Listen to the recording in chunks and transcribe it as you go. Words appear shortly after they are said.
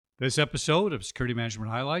This episode of Security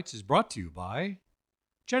Management Highlights is brought to you by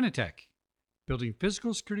Genetec, building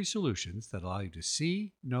physical security solutions that allow you to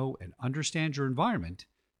see, know, and understand your environment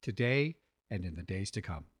today and in the days to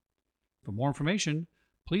come. For more information,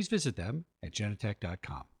 please visit them at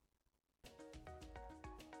genetec.com.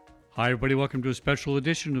 Hi, everybody. Welcome to a special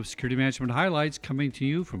edition of Security Management Highlights coming to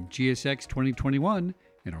you from GSX 2021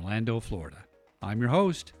 in Orlando, Florida. I'm your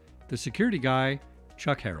host, the security guy,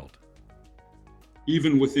 Chuck Harold.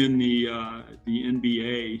 Even within the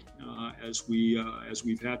NBA, as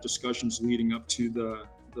we've had discussions leading up to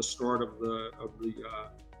the start of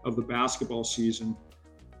the basketball season,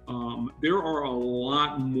 there are a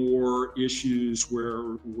lot more issues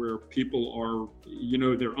where people are,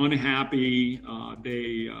 they're unhappy,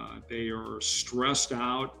 they are stressed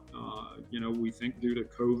out, we think due to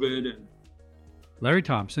COVID. And Larry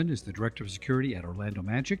Thompson is the Director of Security at Orlando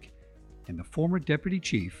Magic and the former Deputy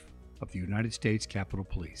Chief of the United States Capitol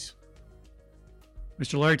Police.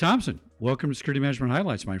 Mr. Larry Thompson, welcome to Security Management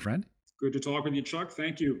Highlights, my friend. Good to talk with you, Chuck.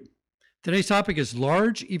 Thank you. Today's topic is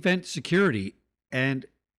large event security. And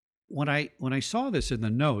when I saw this in the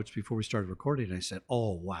notes before we started recording, I said,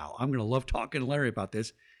 oh, wow, I'm going to love talking to Larry about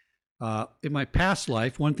this. In my past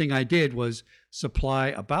life, one thing I did was supply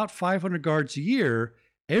about 500 guards a year,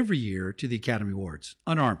 every year, to the Academy Awards,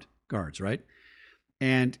 unarmed guards, right?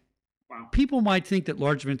 And wow. People might think that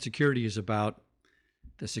large event security is about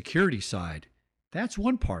the security side. That's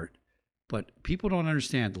one part, but people don't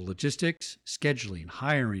understand the logistics, scheduling,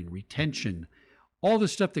 hiring, retention, all the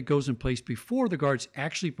stuff that goes in place before the guard's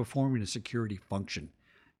actually performing a security function.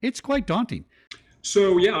 It's quite daunting.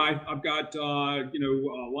 So yeah, I've got a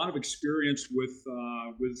lot of experience with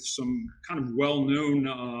some kind of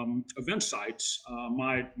well-known event sites.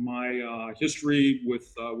 My history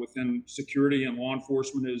within security and law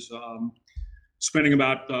enforcement is spending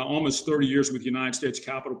about almost 30 years with the United States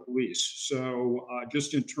Capitol Police. So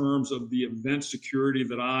just in terms of the event security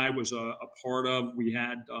that I was a part of, we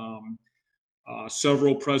had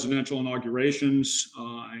several presidential inaugurations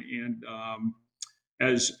and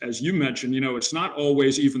as you mentioned, it's not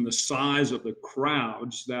always even the size of the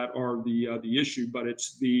crowds that are the issue, but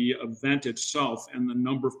it's the event itself and the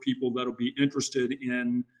number of people that'll be interested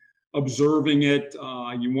in observing it.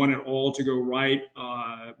 You want it all to go right.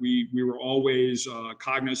 We were always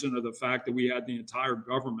cognizant of the fact that we had the entire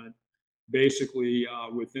government basically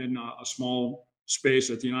within a small space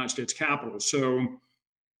at the United States Capitol. So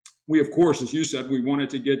we, of course, as you said, we wanted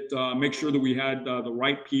to make sure that we had the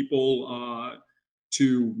right people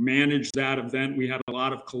to manage that event. We had a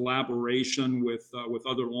lot of collaboration with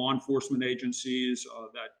other law enforcement agencies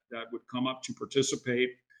that would come up to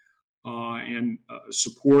participate and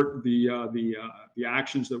support the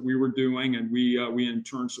actions that we were doing, and we in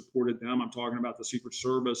turn supported them. I'm talking about the Secret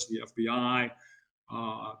Service, the FBI,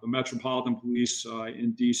 the Metropolitan Police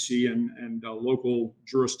in DC, and local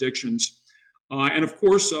jurisdictions. And of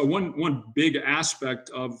course, one big aspect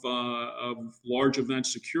of large event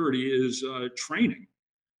security is training,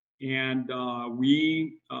 and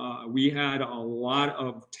we had a lot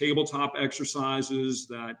of tabletop exercises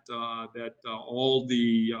that all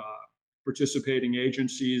the participating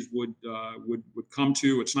agencies would come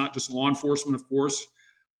to. It's not just law enforcement, of course.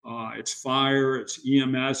 It's fire, it's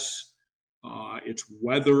EMS, it's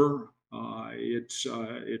weather,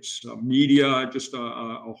 it's media, just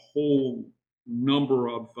a whole number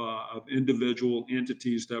of individual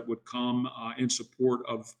entities that would come in support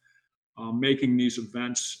of making these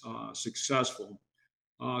events successful.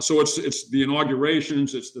 So it's the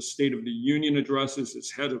inaugurations, it's the State of the Union addresses,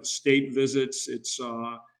 it's head of state visits,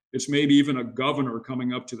 it's maybe even a governor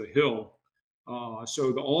coming up to the Hill.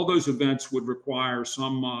 So all those events would require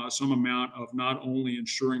some amount of not only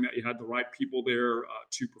ensuring that you had the right people there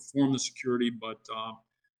to perform the security, but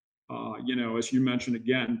as you mentioned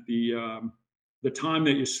again, the time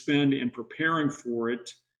that you spend in preparing for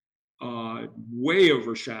it way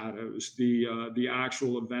overshadows the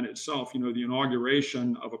actual event itself. The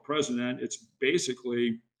inauguration of a president, it's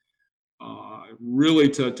basically really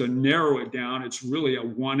to narrow it down, it's really a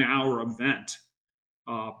 1-hour event.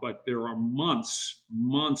 But there are months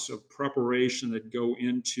of preparation that go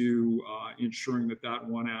into ensuring that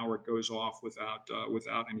 1 hour goes off without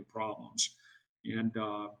any problems. And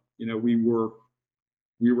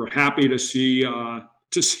we were happy to see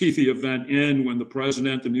the event end when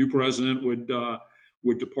the new president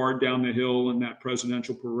would depart down the hill in that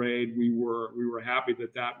presidential parade. We were happy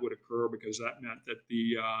that would occur, because that meant that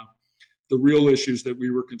the real issues that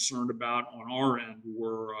we were concerned about on our end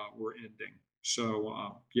were ending.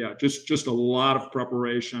 So just a lot of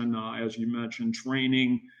preparation, as you mentioned,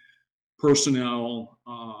 training, personnel,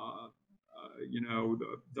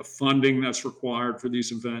 the funding that's required for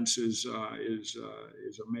these events is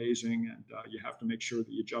amazing, and you have to make sure that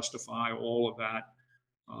you justify all of that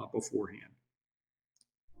beforehand.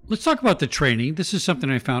 Let's talk about the training. This is something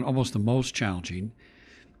I found almost the most challenging.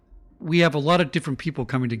 We have a lot of different people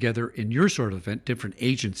coming together in your sort of event, different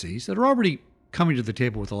agencies that are already coming to the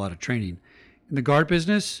table with a lot of training. In the guard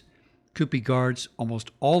business, Kupi guards, almost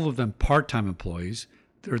all of them part-time employees.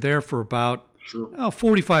 They're there for about Sure.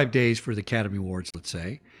 45 days for the Academy Awards, let's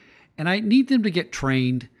say. And I need them to get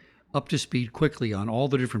trained up to speed quickly on all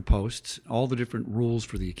the different posts, all the different rules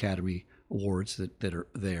for the Academy Awards that are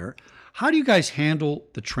there. How do you guys handle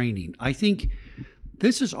the training? I think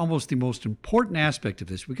this is almost the most important aspect of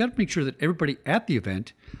this. We got to make sure that everybody at the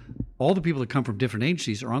event, all the people that come from different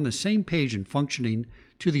agencies, are on the same page and functioning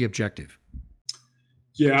to the objective.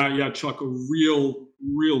 Yeah, Chuck, a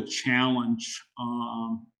real challenge.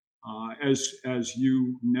 As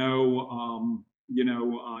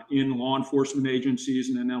in law enforcement agencies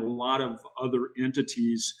and in a lot of other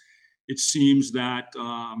entities, it seems that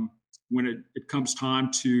when it comes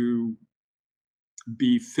time to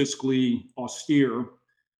be fiscally austere,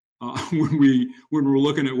 when we're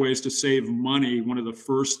looking at ways to save money, one of the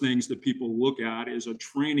first things that people look at is a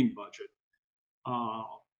training budget. Uh,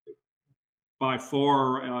 by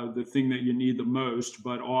far the thing that you need the most,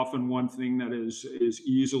 but often one thing that is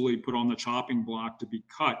easily put on the chopping block to be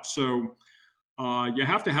cut. So you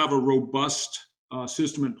have to have a robust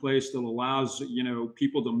system in place that allows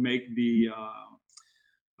people to make the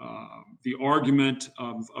argument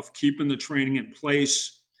of keeping the training in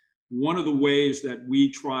place. One of the ways that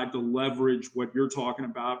we tried to leverage what you're talking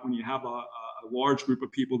about when you have a large group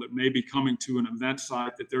of people that may be coming to an event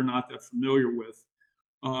site that they're not that familiar with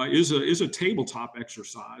is a tabletop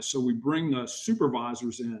exercise. So we bring the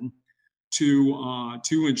supervisors in to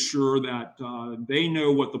ensure that they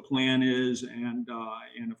know what the plan is, and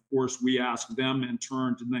of course we ask them in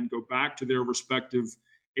turn to then go back to their respective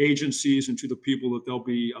agencies and to the people that they'll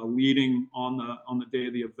be leading on the day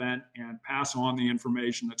of the event, and pass on the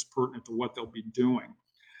information that's pertinent to what they'll be doing.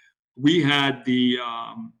 We had the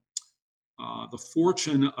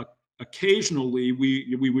fortune. Occasionally,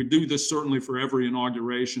 we would do this certainly for every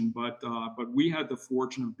inauguration, but we had the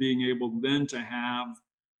fortune of being able then to have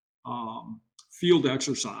field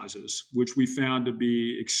exercises, which we found to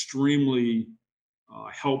be extremely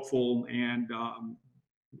helpful. And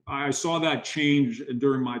I saw that change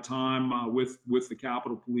during my time with the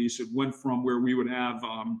Capitol Police. It went from where we would have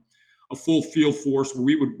a full field force, where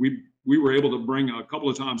we were able to bring, a couple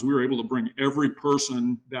of times we were able to bring every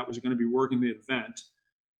person that was going to be working the event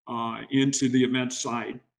into the event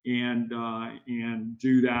site, and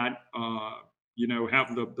do that.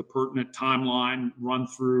 Have the pertinent timeline run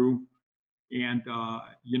through, and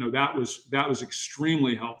that was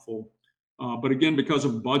extremely helpful. But again, because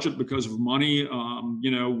of budget, because of money,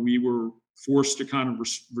 we were forced to kind of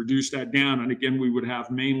reduce that down. And again, we would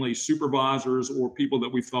have mainly supervisors or people that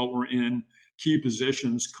we felt were in key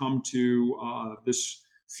positions come to this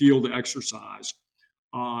field exercise.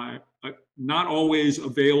 Not always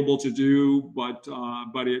available to do, but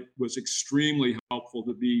it was extremely helpful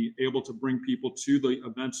to be able to bring people to the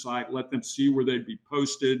event site, let them see where they'd be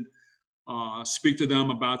posted, speak to them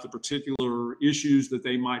about the particular issues that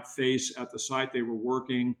they might face at the site they were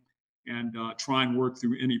working, and try and work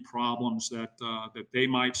through any problems that they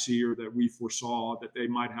might see or that we foresaw that they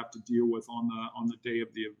might have to deal with on the day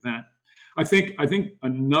of the event. I think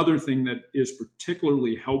another thing that is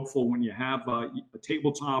particularly helpful when you have a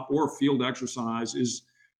tabletop or a field exercise is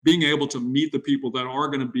being able to meet the people that are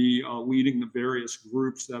going to be leading the various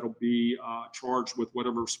groups that'll be charged with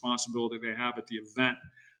whatever responsibility they have at the event.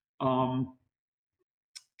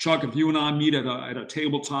 Chuck, if you and I meet at a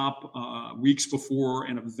tabletop weeks before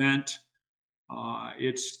an event,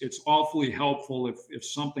 it's awfully helpful if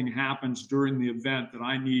something happens during the event that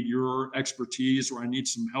I need your expertise, or I need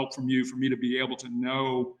some help from you, for me to be able to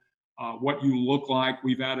know what you look like.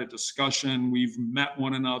 We've had a discussion, we've met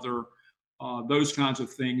one another. Those kinds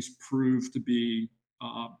of things prove to be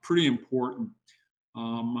pretty important.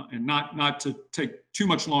 And not to take too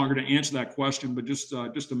much longer to answer that question, but just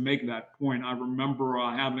to make that point, I remember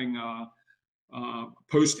having a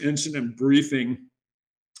post-incident briefing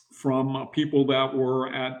from people that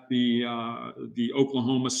were at the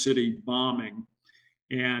Oklahoma City bombing,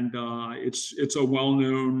 and it's a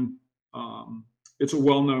well-known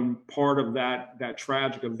part of that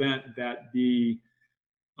tragic event that the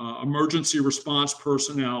emergency response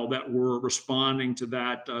personnel that were responding to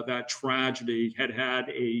that tragedy had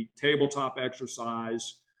a tabletop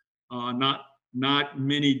exercise not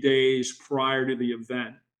many days prior to the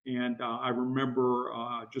event. And I remember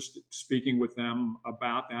just speaking with them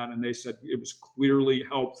about that, and they said it was clearly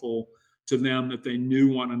helpful to them that they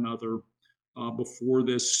knew one another before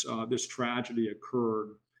this tragedy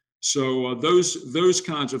occurred. So those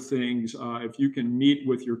kinds of things, if you can meet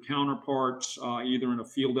with your counterparts, either in a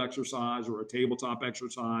field exercise or a tabletop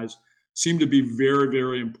exercise, seem to be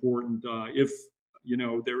very important. If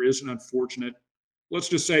there is an unfortunate, let's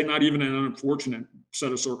just say not even an unfortunate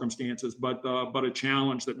set of circumstances, but a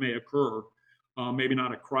challenge that may occur. Maybe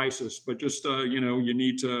not a crisis, but just you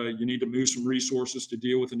need to move some resources to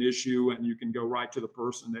deal with an issue, and you can go right to the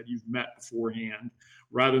person that you've met beforehand,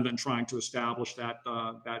 rather than trying to establish that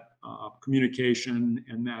communication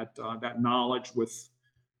and that knowledge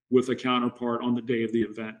with a counterpart on the day of the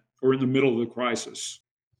event or in the middle of the crisis.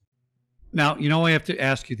 Now, I have to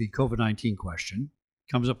ask you the COVID-19 question.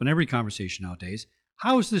 Comes up in every conversation nowadays.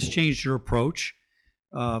 How has this changed your approach?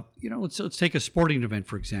 Let's take a sporting event,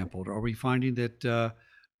 for example. Are we finding that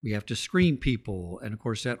we have to screen people? And of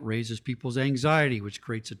course, that raises people's anxiety, which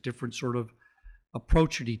creates a different sort of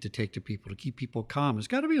approach you need to take to people to keep people calm. There's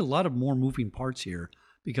got to be a lot of more moving parts here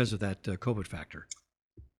because of that COVID factor.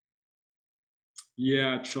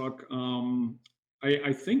 Yeah, Chuck.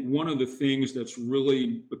 I think one of the things that's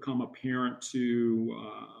really become apparent to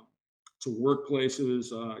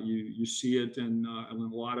workplaces, you see it in a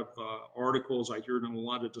lot of articles. I hear it in a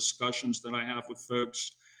lot of discussions that I have with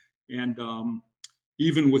folks, and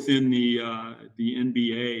even within the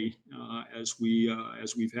NBA, as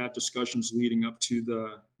we've had discussions leading up to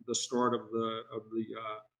the start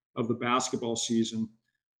of the basketball season.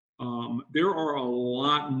 There are a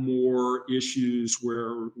lot more issues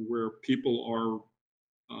where people are,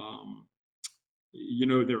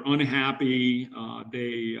 they're unhappy.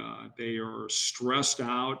 They are stressed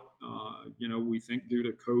out. We think due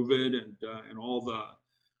to COVID and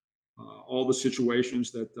all the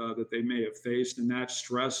situations that they may have faced, and that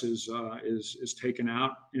stress is taken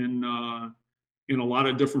out in a lot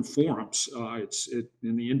of different forums.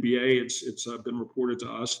 In the NBA. It's been reported to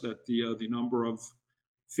us that the number of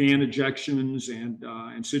fan ejections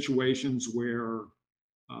and situations where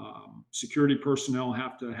security personnel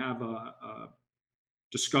have to have a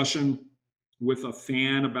discussion with a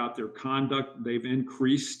fan about their conduct, they've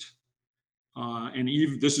increased. And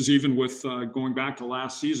even this is even with going back to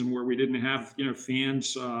last season, where we didn't have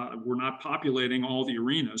fans were not populating all the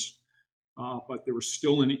arenas, but there was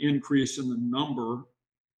still an increase in the number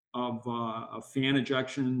of fan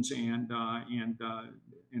ejections and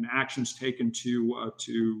actions taken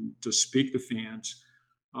to speak to fans.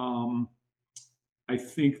 I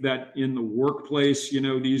think that in the workplace,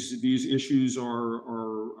 these issues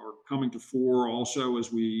are coming to fore also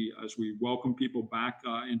as we welcome people back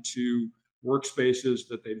into workspaces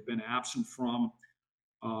that they've been absent from.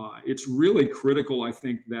 It's really critical, I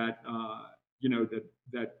think, that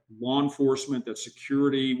that law enforcement, that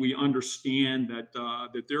security, we understand that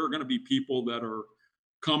there are going to be people that are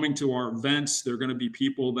coming to our events. There are going to be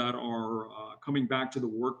people that are coming back to the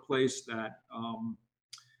workplace that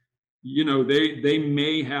they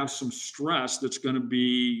may have some stress that's going to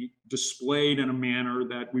be displayed in a manner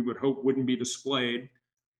that we would hope wouldn't be displayed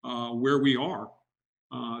where we are.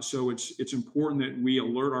 So it's important that we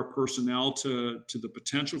alert our personnel to the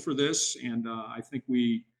potential for this, and I think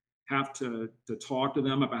we have to talk to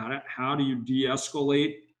them about it. How do you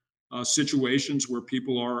de-escalate situations where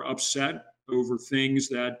people are upset over things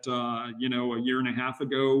that a year and a half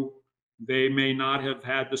ago they may not have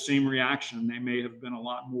had the same reaction. They may have been a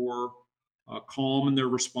lot more calm in their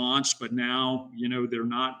response, but now they're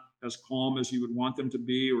not as calm as you would want them to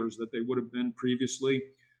be, or as that they would have been previously.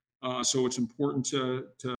 So it's important to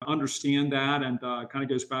understand that, and kind of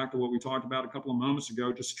goes back to what we talked about a couple of moments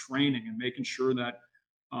ago, just training and making sure that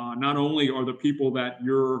not only are the people that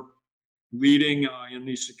you're leading in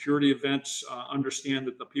these security events understand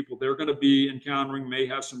that the people they're going to be encountering may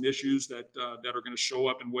have some issues that are going to show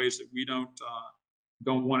up in ways that we don't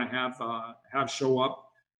want to have show up,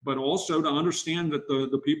 but also to understand that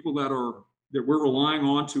the people that we're relying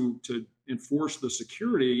on to enforce the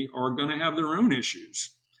security are going to have their own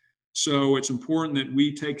issues. So it's important that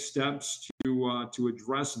we take steps to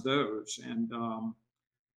address those. And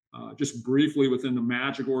just briefly, within the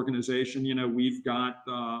Magic organization, we've got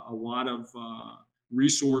a lot of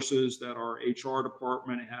resources that our HR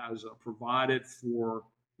department has provided for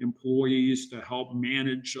employees to help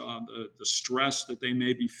manage the stress that they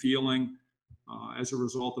may be feeling as a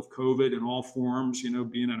result of COVID in all forms,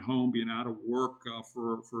 being at home, being out of work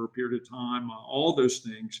for a period of time, all those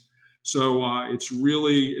things. So it's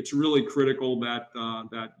really critical that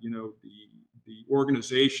the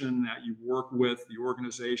organization that you work with, the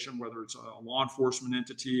organization, whether it's a law enforcement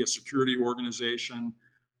entity, a security organization,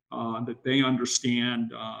 that they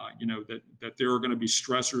understand, that there are going to be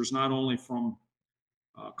stressors not only from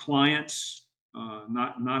clients,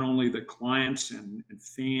 not only the clients and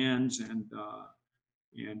fans and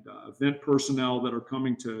event personnel that are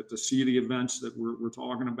coming to see the events that we're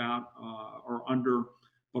talking about are under,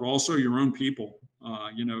 but also your own people.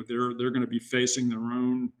 They're going to be facing their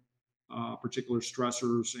own particular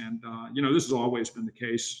stressors, and this has always been the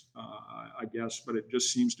case, I guess, but it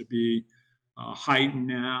just seems to be heightened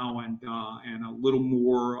now and a little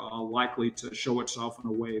more likely to show itself in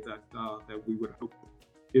a way that we would hope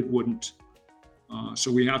it wouldn't.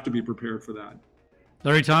 So we have to be prepared for that.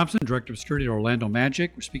 Larry Thompson, Director of Security at Orlando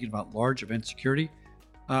Magic. We're speaking about large event security.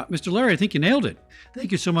 Mr. Larry, I think you nailed it.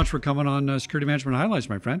 Thank you so much for coming on Security Management Highlights,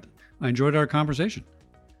 my friend. I enjoyed our conversation.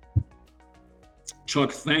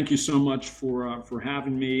 Chuck, thank you so much for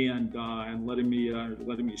having me and letting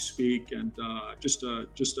me speak, and just a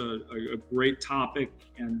great topic,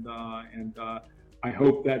 and I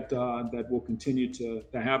hope that we'll continue to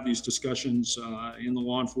have these discussions in the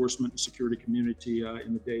law enforcement and security community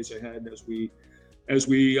in the days ahead as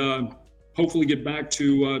we hopefully get back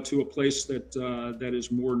to a place that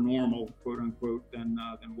is more normal, quote unquote, than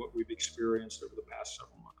what we've experienced over the past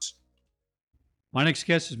several months. My next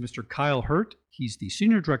guest is Mr. Kyle Hurt. He's the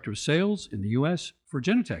Senior Director of Sales in the U.S. for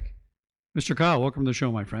Genetec. Mr. Kyle, welcome to the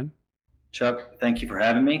show, my friend. Chuck, thank you for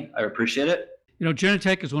having me. I appreciate it.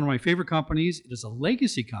 Genetec is one of my favorite companies. It is a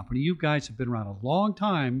legacy company. You guys have been around a long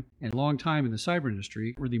time, and a long time in the cyber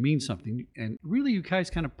industry really means something. And really, you guys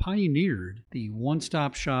kind of pioneered the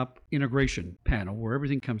one-stop shop integration panel where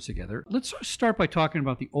everything comes together. Let's start by talking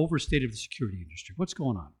about the overstate of the security industry. What's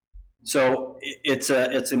going on? So it's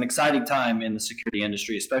an exciting time in the security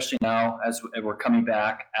industry, especially now as we're coming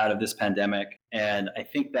back out of this pandemic. And I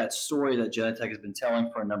think that story that Genetec has been telling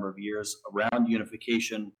for a number of years around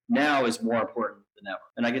unification now is more important than ever.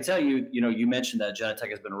 And I can tell you, you mentioned that Genetec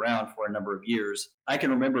has been around for a number of years. I can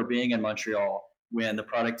remember being in Montreal when the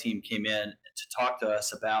product team came in to talk to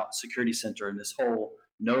us about Security Center and this whole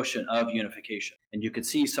notion of unification. And you could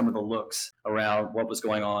see some of the looks around what was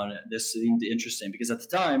going on. This seemed interesting because at the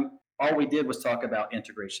time, all we did was talk about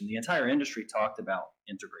integration. The entire industry talked about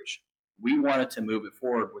integration. We wanted to move it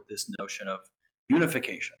forward with this notion of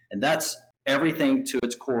unification. And that's everything to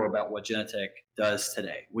its core about what Genetec does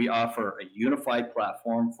today. We offer a unified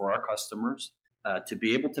platform for our customers to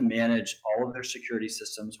be able to manage all of their security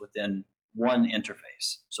systems within one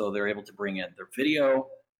interface. So they're able to bring in their video,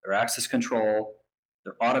 their access control,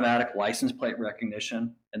 their automatic license plate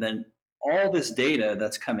recognition, and then all this data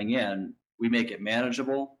that's coming in, we make it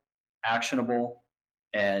manageable, actionable,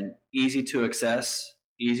 and easy to access,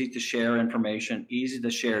 easy to share information, easy to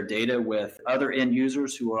share data with other end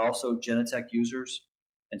users who are also Genetec users.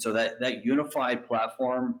 And so that unified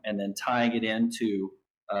platform, and then tying it into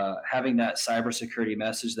having that cybersecurity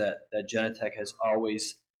message that Genetec has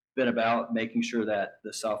always been about, making sure that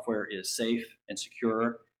the software is safe and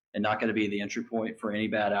secure and not going to be the entry point for any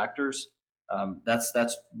bad actors.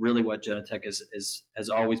 That's really what Genetec has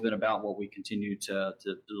always been about, what we continue to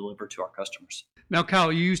deliver to our customers. Now,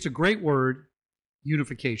 Kyle, you used a great word,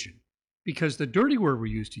 unification, because the dirty word we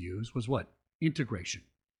used to use was what? Integration.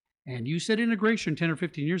 And you said integration 10 or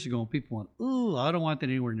 15 years ago, and people went, "Ooh, I don't want that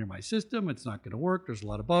anywhere near my system. It's not going to work. There's a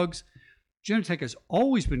lot of bugs." Genetec has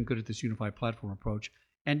always been good at this unified platform approach.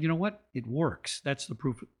 And you know what? It works. That's the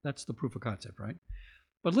proof of concept, right?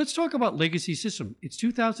 But let's talk about legacy system. It's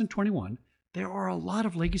 2021. There are a lot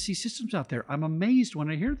of legacy systems out there. I'm amazed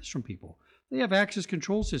when I hear this from people. They have access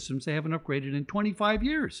control systems they haven't upgraded in 25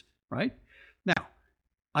 years, right? Now,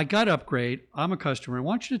 I got to upgrade. I'm a customer. I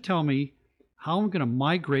want you to tell me how I'm going to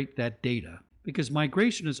migrate that data, because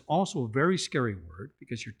migration is also a very scary word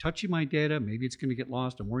because you're touching my data. Maybe it's going to get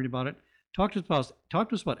lost. I'm worried about it. Talk to us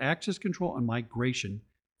about access control and migration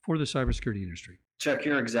for the cybersecurity industry. Chuck,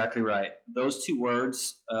 you're exactly right. Those two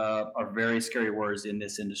words are very scary words in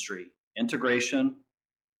this industry. Integration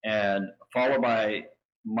and followed by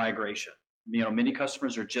migration. Many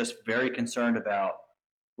customers are just very concerned about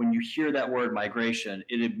when you hear that word migration,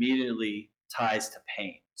 it immediately ties to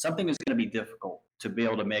pain. Something is going to be difficult to be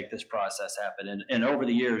able to make this process happen. And over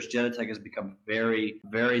the years, Genetec has become very,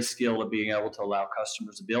 very skilled at being able to allow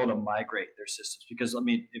customers to be able to migrate their systems. Because,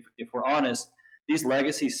 if we're honest, these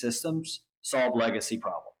legacy systems solve legacy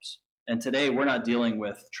problems. And today, we're not dealing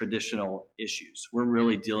with traditional issues. We're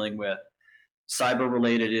really dealing with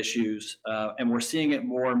cyber-related issues. And we're seeing it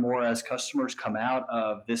more and more as customers come out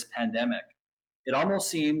of this pandemic. It almost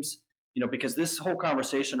seems because this whole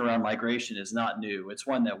conversation around migration is not new. It's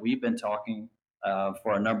one that we've been talking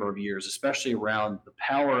for a number of years, especially around the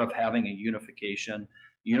power of having a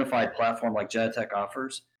unified platform like Genetec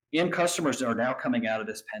offers. And customers that are now coming out of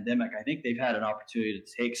this pandemic, I think they've had an opportunity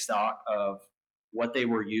to take stock of what they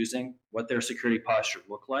were using, what their security posture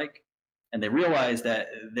looked like, and they realize that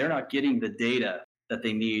they're not getting the data that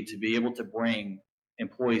they need to be able to bring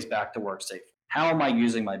employees back to work safely. How am I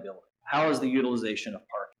using my building? How is the utilization of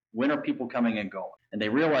parking? When are people coming and going? And they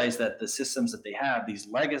realize that the systems that they have, these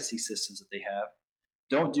legacy systems that they have,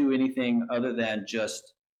 don't do anything other than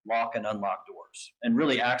just lock and unlock doors. And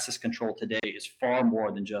really, access control today is far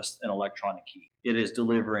more than just an electronic key. It is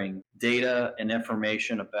delivering data and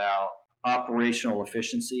information about operational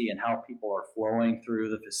efficiency and how people are flowing through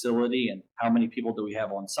the facility and how many people do we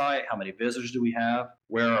have on site, how many visitors do we have,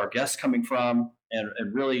 where are our guests coming from, and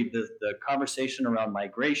really the conversation around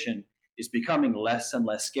migration is becoming less and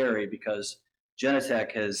less scary because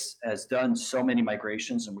Genetec has done so many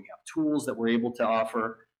migrations, and we have tools that we're able to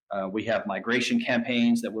offer. We have migration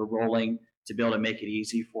campaigns that we're rolling to be able to make it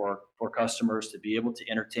easy for customers to be able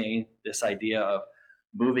to entertain this idea of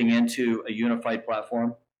moving into a unified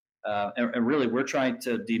platform. And really, we're trying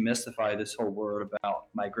to demystify this whole word about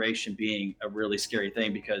migration being a really scary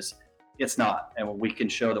thing, because it's not. And we can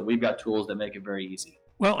show that we've got tools that make it very easy.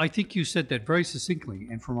 Well, I think you said that very succinctly.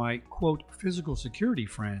 And for my, quote, physical security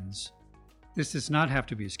friends, this does not have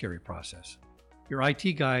to be a scary process. Your IT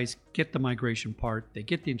guys get the migration part, they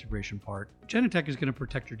get the integration part. Genetec is going to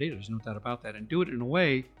protect your data, there's no doubt about that, and do it in a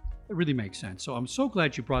way that really makes sense. So I'm so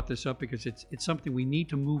glad you brought this up, because it's something we need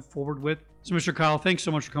to move forward with. So Mr. Kyle, thanks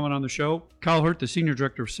so much for coming on the show. Kyle Hurt, the Senior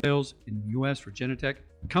Director of Sales in the U.S. for Genetec.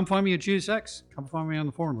 Come find me at GSX. Come find me on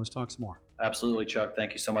the forum. Let's talk some more. Absolutely, Chuck.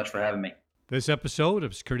 Thank you so much for having me. This episode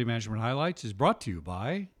of Security Management Highlights is brought to you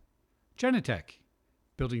by Genetec,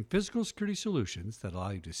 building physical security solutions that allow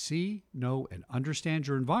you to see, know, and understand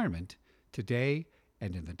your environment today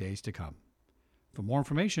and in the days to come. For more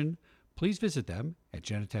information, please visit them at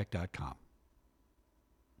genetec.com.